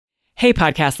Hey,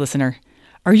 podcast listener.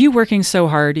 Are you working so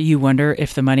hard you wonder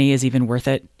if the money is even worth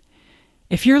it?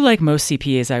 If you're like most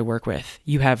CPAs I work with,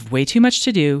 you have way too much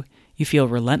to do, you feel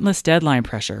relentless deadline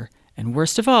pressure, and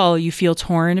worst of all, you feel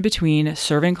torn between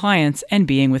serving clients and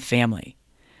being with family.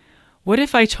 What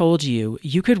if I told you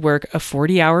you could work a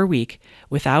 40-hour week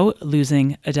without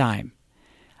losing a dime?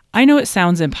 I know it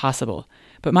sounds impossible,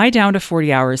 but my Down to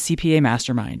 40 Hours CPA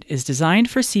Mastermind is designed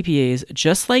for CPAs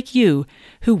just like you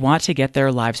who want to get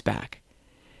their lives back.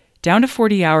 Down to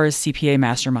 40 Hours CPA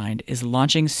Mastermind is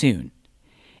launching soon.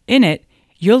 In it,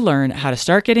 you'll learn how to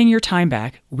start getting your time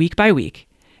back week by week,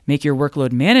 make your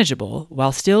workload manageable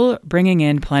while still bringing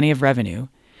in plenty of revenue,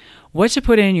 what to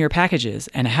put in your packages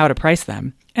and how to price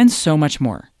them, and so much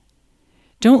more.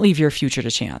 Don't leave your future to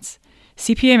chance.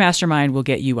 CPA Mastermind will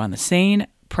get you on the sane,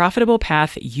 profitable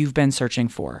path you've been searching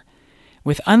for.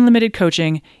 With unlimited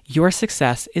coaching, your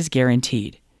success is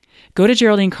guaranteed. Go to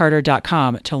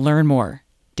GeraldineCarter.com to learn more.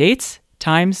 Dates,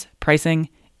 times, pricing,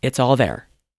 it's all there.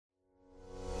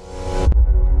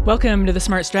 Welcome to the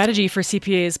Smart Strategy for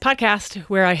CPAs podcast,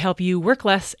 where I help you work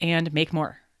less and make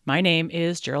more. My name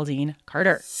is Geraldine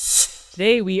Carter.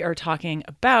 Today we are talking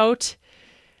about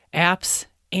apps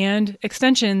and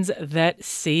extensions that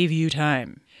save you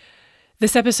time.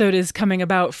 This episode is coming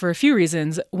about for a few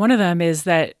reasons. One of them is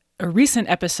that a recent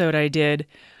episode I did,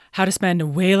 how to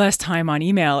spend way less time on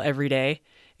email every day,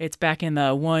 it's back in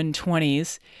the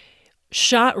 120s,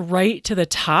 shot right to the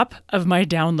top of my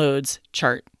downloads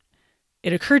chart.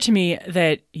 It occurred to me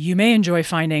that you may enjoy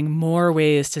finding more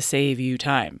ways to save you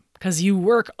time because you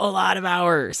work a lot of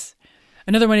hours.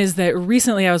 Another one is that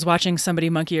recently I was watching somebody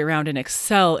monkey around in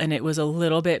Excel, and it was a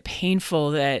little bit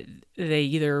painful that they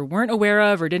either weren't aware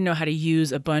of or didn't know how to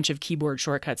use a bunch of keyboard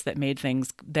shortcuts that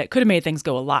could have made things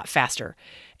go a lot faster.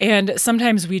 And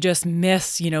sometimes we just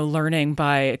miss, learning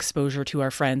by exposure to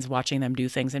our friends, watching them do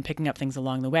things and picking up things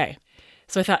along the way.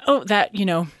 So I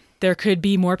thought, there could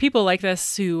be more people like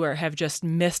this who have just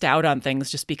missed out on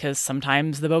things just because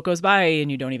sometimes the boat goes by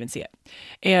and you don't even see it.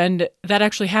 And that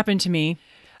actually happened to me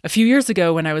a few years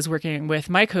ago when I was working with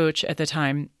my coach at the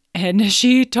time. And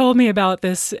she told me about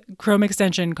this Chrome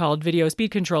extension called Video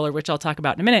Speed Controller, which I'll talk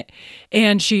about in a minute.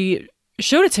 And she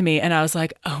showed it to me and I was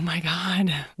like, oh my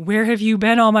God, where have you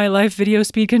been all my life, Video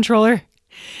Speed Controller?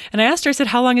 And I asked her, I said,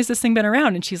 how long has this thing been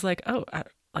around? And she's like,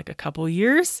 like a couple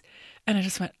years. And I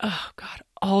just went, oh God,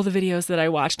 all the videos that I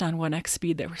watched on 1x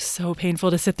speed that were so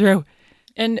painful to sit through.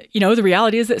 And, the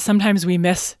reality is that sometimes we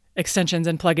miss extensions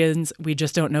and plugins. We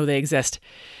just don't know they exist.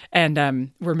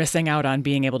 And we're missing out on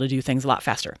being able to do things a lot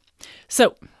faster.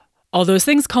 So all those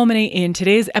things culminate in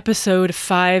today's episode,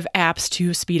 5 apps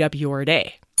to speed up your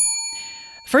day.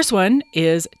 First one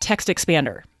is Text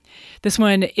Expander. This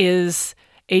one is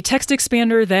a text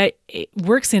expander that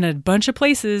works in a bunch of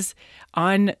places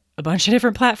on a bunch of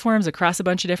different platforms across a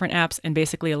bunch of different apps and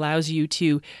basically allows you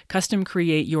to custom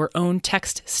create your own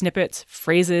text snippets,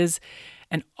 phrases,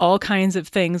 and all kinds of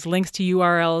things, links to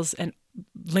URLs and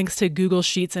links to Google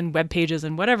Sheets and web pages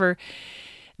and whatever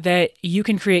that you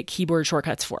can create keyboard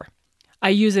shortcuts for. I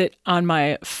use it on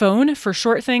my phone for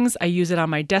short things. I use it on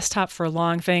my desktop for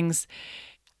long things.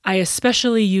 I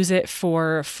especially use it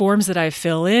for forms that I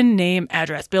fill in, name,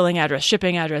 address, billing address,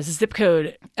 shipping address, zip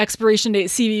code, expiration date,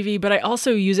 CVV, but I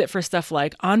also use it for stuff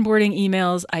like onboarding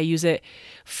emails. I use it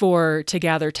to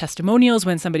gather testimonials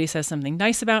when somebody says something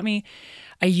nice about me.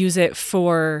 I use it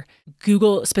for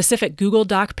specific Google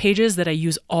Doc pages that I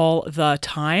use all the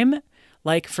time.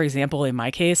 Like, for example, in my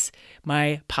case,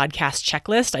 my podcast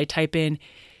checklist, I type in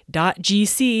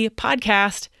 .gc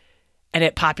podcast and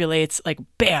it populates like,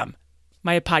 bam,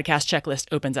 my podcast checklist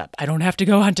opens up. I don't have to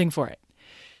go hunting for it.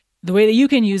 The way that you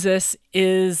can use this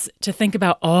is to think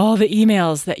about all the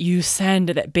emails that you send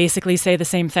that basically say the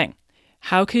same thing.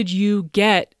 How could you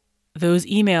get those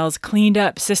emails cleaned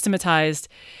up, systematized,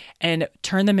 and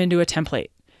turn them into a template,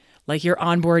 like your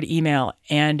onboard email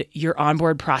and your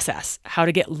onboard process, how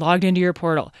to get logged into your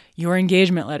portal, your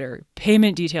engagement letter,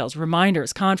 payment details,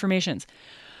 reminders, confirmations,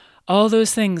 all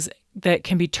those things that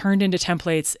can be turned into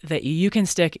templates that you can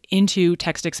stick into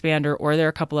Text Expander, or there are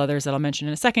a couple others that I'll mention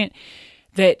in a second,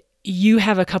 that you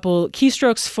have a couple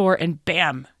keystrokes for, and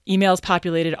bam, emails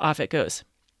populated, off it goes.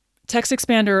 Text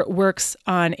Expander works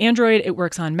on Android. It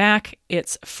works on Mac.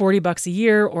 It's $40 a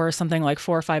year or something like $4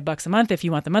 or $5 a month if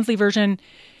you want the monthly version.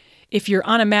 If you're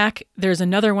on a Mac, there's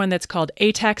another one that's called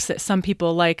Atex that some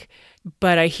people like,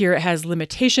 but I hear it has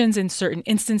limitations in certain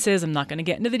instances. I'm not going to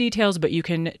get into the details, but you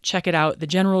can check it out. The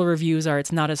general reviews are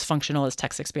it's not as functional as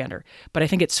Text Expander, but I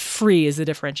think it's free is the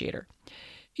differentiator.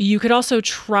 You could also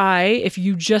try, if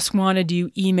you just want to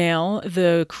do email,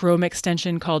 the Chrome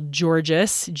extension called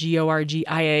Gorgias,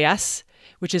 Gorgias,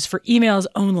 which is for emails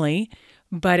only,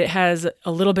 but it has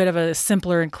a little bit of a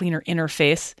simpler and cleaner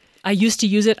interface. I used to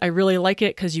use it. I really like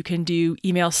it because you can do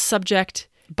email subject,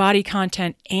 body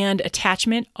content, and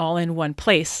attachment all in one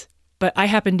place. But I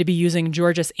happened to be using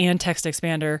Gorgias and Text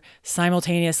Expander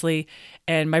simultaneously,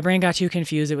 and my brain got too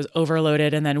confused. It was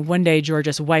overloaded. And then one day,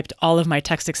 Gorgias wiped all of my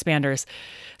Text Expanders.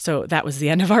 So that was the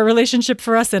end of our relationship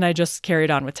for us, and I just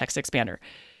carried on with Text Expander.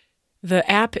 The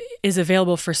app is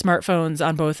available for smartphones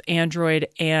on both Android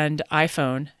and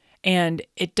iPhone. And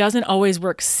it doesn't always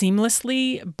work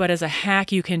seamlessly, but as a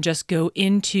hack, you can just go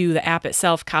into the app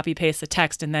itself, copy paste the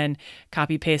text, and then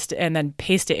copy paste and then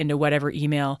paste it into whatever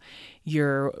email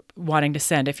you're wanting to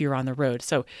send if you're on the road.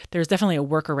 So there's definitely a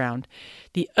workaround.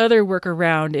 The other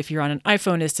workaround, if you're on an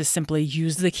iPhone, is to simply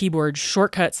use the keyboard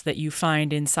shortcuts that you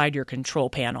find inside your control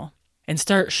panel and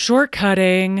start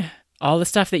shortcutting all the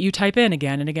stuff that you type in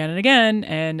again and again and again,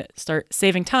 and start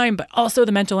saving time, but also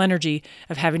the mental energy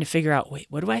of having to figure out, wait,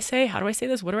 what do I say? How do I say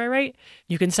this? What do I write?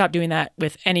 You can stop doing that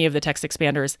with any of the text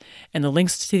expanders, and the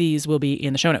links to these will be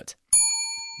in the show notes.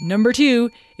 Number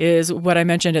 2 is what I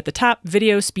mentioned at the top,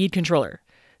 Video Speed Controller.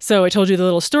 So I told you the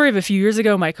little story of a few years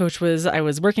ago. I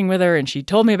was working with her and she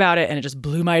told me about it and it just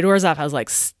blew my doors off. I was like,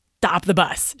 stop the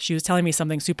bus. She was telling me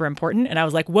something super important and I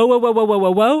was like,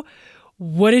 whoa.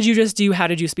 What did you just do? How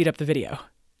did you speed up the video?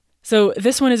 So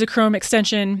this one is a Chrome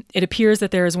extension. It appears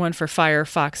that there is one for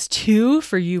Firefox 2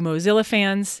 for you Mozilla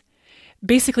fans.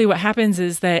 Basically what happens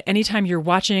is that anytime you're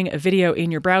watching a video in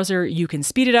your browser, you can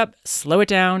speed it up, slow it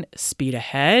down, speed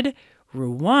ahead,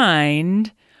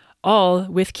 rewind, all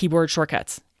with keyboard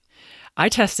shortcuts. I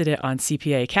tested it on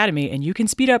CPA Academy and you can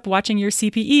speed up watching your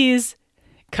CPEs,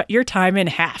 cut your time in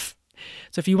half.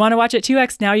 So if you want to watch at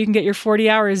 2x, now you can get your 40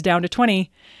 hours down to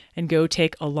 20 and go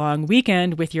take a long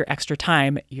weekend with your extra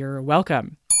time. You're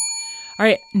welcome. All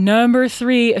right, number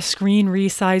 3, a screen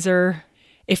resizer.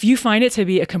 If you find it to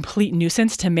be a complete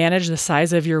nuisance to manage the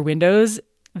size of your windows,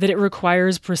 that it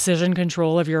requires precision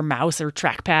control of your mouse or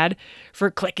trackpad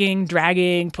for clicking,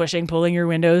 dragging, pushing, pulling your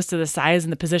windows to the size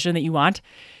and the position that you want,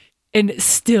 and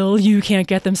still you can't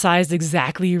get them sized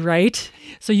exactly right,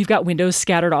 so you've got windows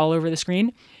scattered all over the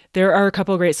screen, there are a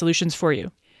couple of great solutions for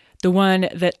you. The one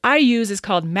that I use is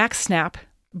called MacSnap,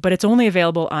 but it's only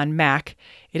available on Mac.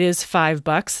 It is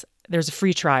 $5. There's a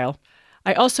free trial.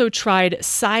 I also tried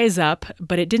SizeUp,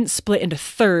 but it didn't split into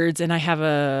thirds, and I have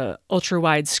a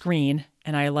ultra-wide screen,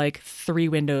 and I like 3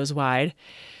 windows wide.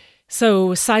 So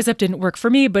SizeUp didn't work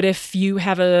for me, but if you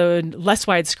have a less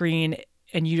wide screen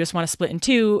and you just want to split in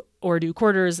 2 or do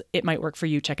quarters, it might work for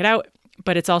you. Check it out.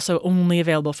 But it's also only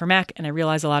available for Mac, and I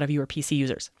realize a lot of you are PC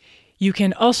users. You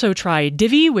can also try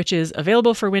Divi, which is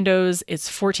available for Windows. It's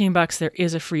 $14. There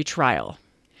is a free trial.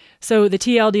 So the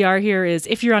TLDR here is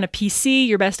if you're on a PC,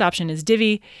 your best option is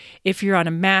Divi. If you're on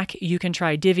a Mac, you can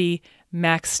try Divi,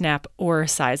 MacSnap, or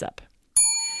SizeUp.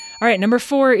 All right, number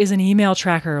 4 is an email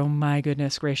tracker. Oh my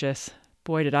goodness gracious.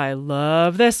 Boy, did I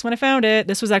love this when I found it.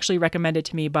 This was actually recommended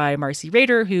to me by Marcy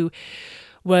Rader, who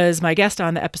was my guest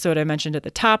on the episode I mentioned at the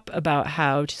top about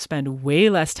how to spend way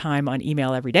less time on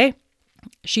email every day.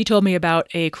 She told me about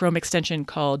a Chrome extension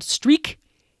called Streak,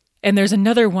 and there's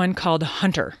another one called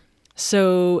Hunter.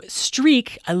 So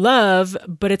Streak, I love,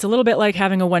 but it's a little bit like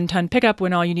having a 1-ton pickup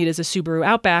when all you need is a Subaru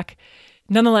Outback.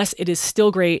 Nonetheless, it is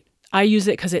still great. I use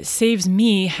it because it saves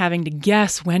me having to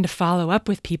guess when to follow up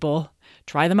with people,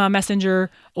 try them on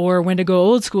Messenger, or when to go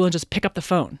old school and just pick up the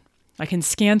phone. I can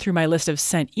scan through my list of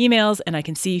sent emails and I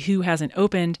can see who hasn't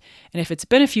opened. And if it's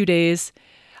been a few days,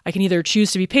 I can either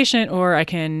choose to be patient or I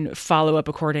can follow up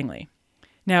accordingly.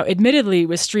 Now, admittedly,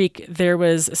 with Streak, there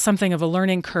was something of a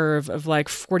learning curve of like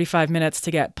 45 minutes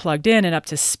to get plugged in and up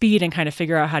to speed and kind of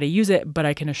figure out how to use it. But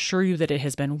I can assure you that it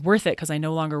has been worth it because I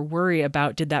no longer worry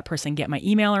about, did that person get my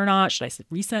email or not? Should I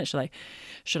resend?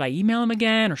 Should I email them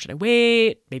again or should I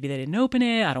wait? Maybe they didn't open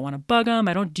it. I don't want to bug them.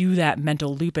 I don't do that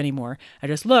mental loop anymore. I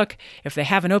just look. If they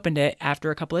haven't opened it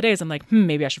after a couple of days, I'm like,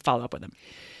 maybe I should follow up with them.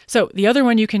 So the other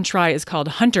one you can try is called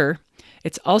Hunter.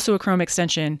 It's also a Chrome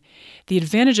extension. The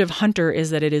advantage of Hunter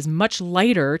is that it is much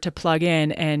lighter to plug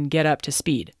in and get up to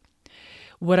speed.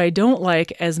 What I don't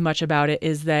like as much about it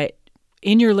is that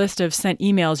in your list of sent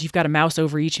emails, you've got to mouse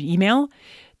over each email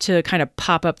to kind of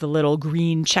pop up the little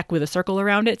green check with a circle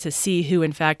around it to see who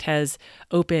in fact has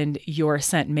opened your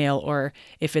sent mail or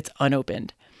if it's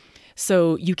unopened.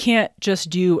 So you can't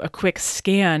just do a quick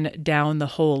scan down the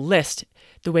whole list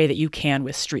the way that you can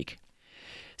with Streak.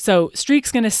 So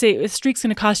Streak's going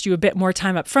to cost you a bit more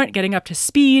time up front getting up to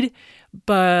speed,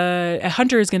 but a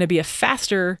Hunter is going to be a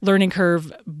faster learning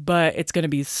curve, but it's going to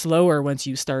be slower once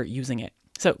you start using it.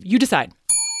 So you decide.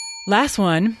 Last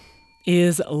one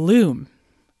is Loom.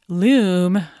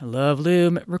 Loom, I love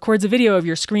Loom, records a video of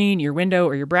your screen, your window,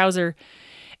 or your browser,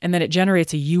 and then it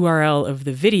generates a URL of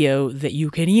the video that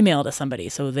you can email to somebody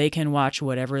so they can watch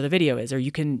whatever the video is. Or you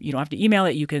don't have to email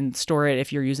it, you can store it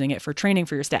if you're using it for training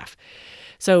for your staff.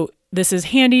 So this is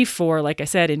handy for, like I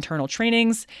said, internal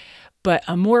trainings, but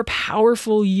a more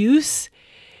powerful use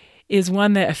is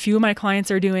one that a few of my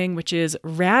clients are doing, which is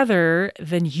rather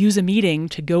than use a meeting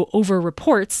to go over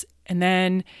reports and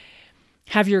then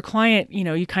have your client,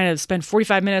 you kind of spend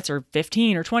 45 minutes or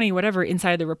 15 or 20, whatever,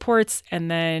 inside the reports, and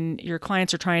then your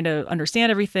clients are trying to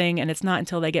understand everything, and it's not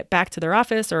until they get back to their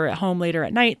office or at home later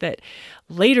at night that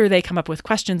later they come up with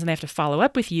questions and they have to follow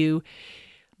up with you.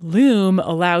 Loom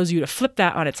allows you to flip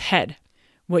that on its head.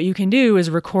 What you can do is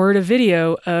record a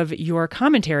video of your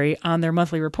commentary on their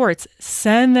monthly reports,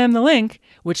 send them the link,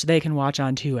 which they can watch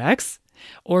on 2X,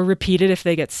 or repeat it if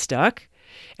they get stuck,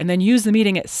 and then use the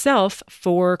meeting itself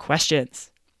for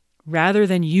questions, rather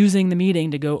than using the meeting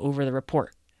to go over the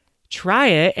report. Try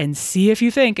it and see if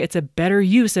you think it's a better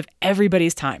use of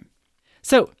everybody's time.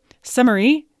 So,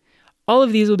 summary, all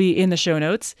of these will be in the show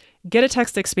notes. Get a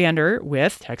text expander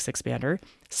with Text Expander.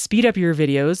 Speed up your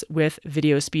videos with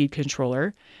Video Speed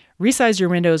Controller. Resize your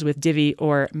windows with Divi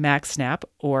or MaxSnap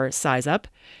or SizeUp.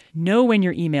 Know when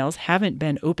your emails haven't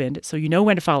been opened so you know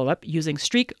when to follow up using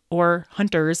Streak or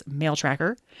Hunter's Mail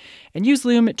Tracker. And use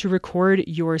Loom to record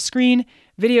your screen,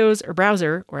 videos, or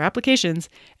browser or applications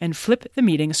and flip the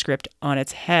meeting script on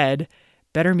its head.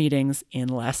 Better meetings in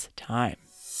less time.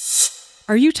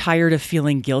 Are you tired of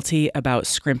feeling guilty about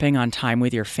scrimping on time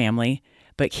with your family,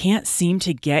 but can't seem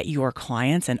to get your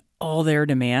clients and all their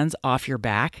demands off your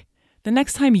back? The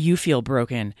next time you feel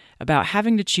broken about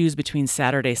having to choose between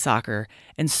Saturday soccer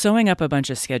and sewing up a bunch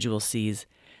of Schedule Cs,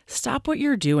 stop what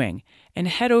you're doing and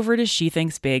head over to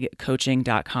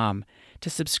SheThinksBigCoaching.com to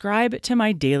subscribe to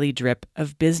my daily drip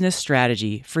of business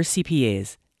strategy for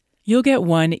CPAs. You'll get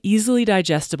one easily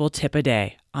digestible tip a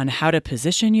day on how to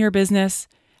position your business,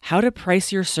 how to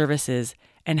price your services,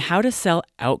 and how to sell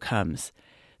outcomes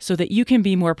so that you can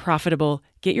be more profitable,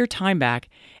 get your time back,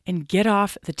 and get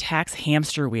off the tax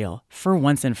hamster wheel for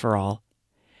once and for all.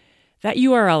 That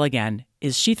URL again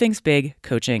is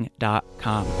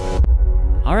SheThinksBigCoaching.com.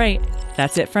 All right,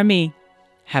 that's it from me.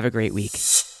 Have a great week.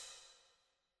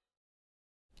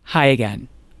 Hi again.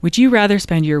 Would you rather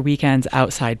spend your weekends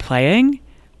outside playing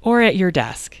or at your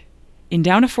desk? In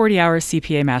Down to 40 Hours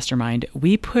CPA Mastermind,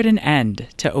 we put an end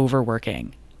to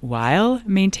overworking while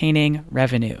maintaining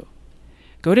revenue.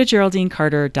 Go to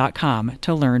GeraldineCarter.com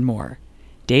to learn more.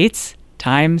 Dates,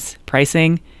 times,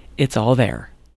 pricing, it's all there.